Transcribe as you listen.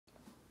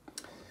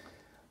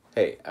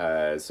Hey,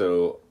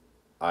 so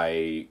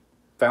I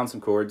found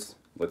some chords.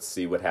 Let's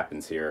see what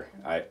happens here.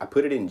 I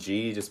put it in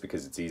G just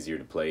because it's easier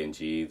to play in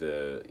G.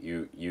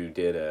 You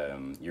did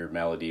your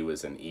melody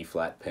was an E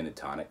flat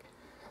pentatonic,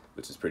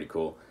 which is pretty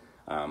cool.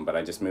 But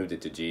I just moved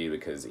it to G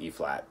because E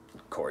flat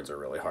chords are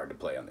really hard to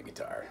play on the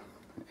guitar,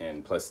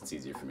 and plus it's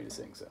easier for me to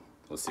sing. So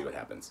let's see what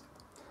happens.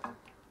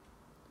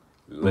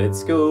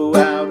 Let's go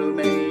out and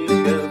make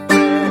a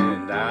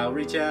friend. I'll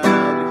reach out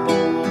and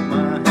hold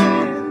my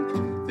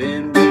hand.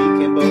 Then we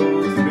can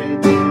both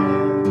pretend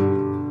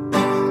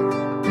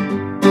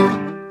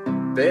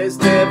there's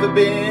never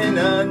been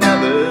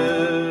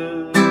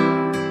another.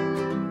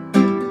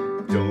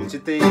 Don't you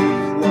think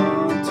you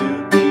want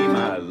to be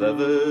my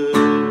lover?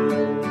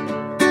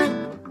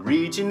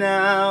 Reaching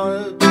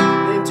out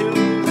into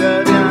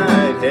the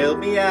night, help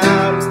me out,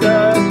 I'm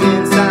stuck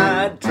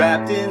inside,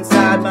 trapped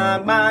inside my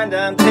mind,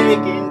 I'm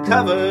taking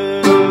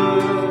cover.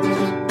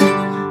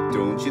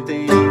 Don't you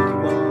think you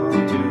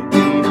want to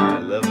be my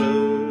lover?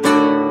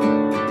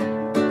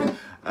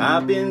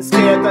 I've been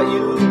scared, thought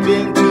you've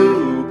been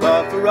too,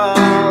 but for all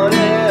I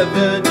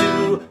ever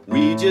do,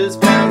 we just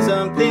found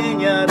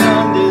something yet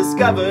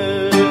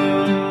undiscovered.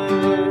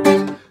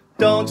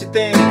 Don't you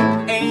think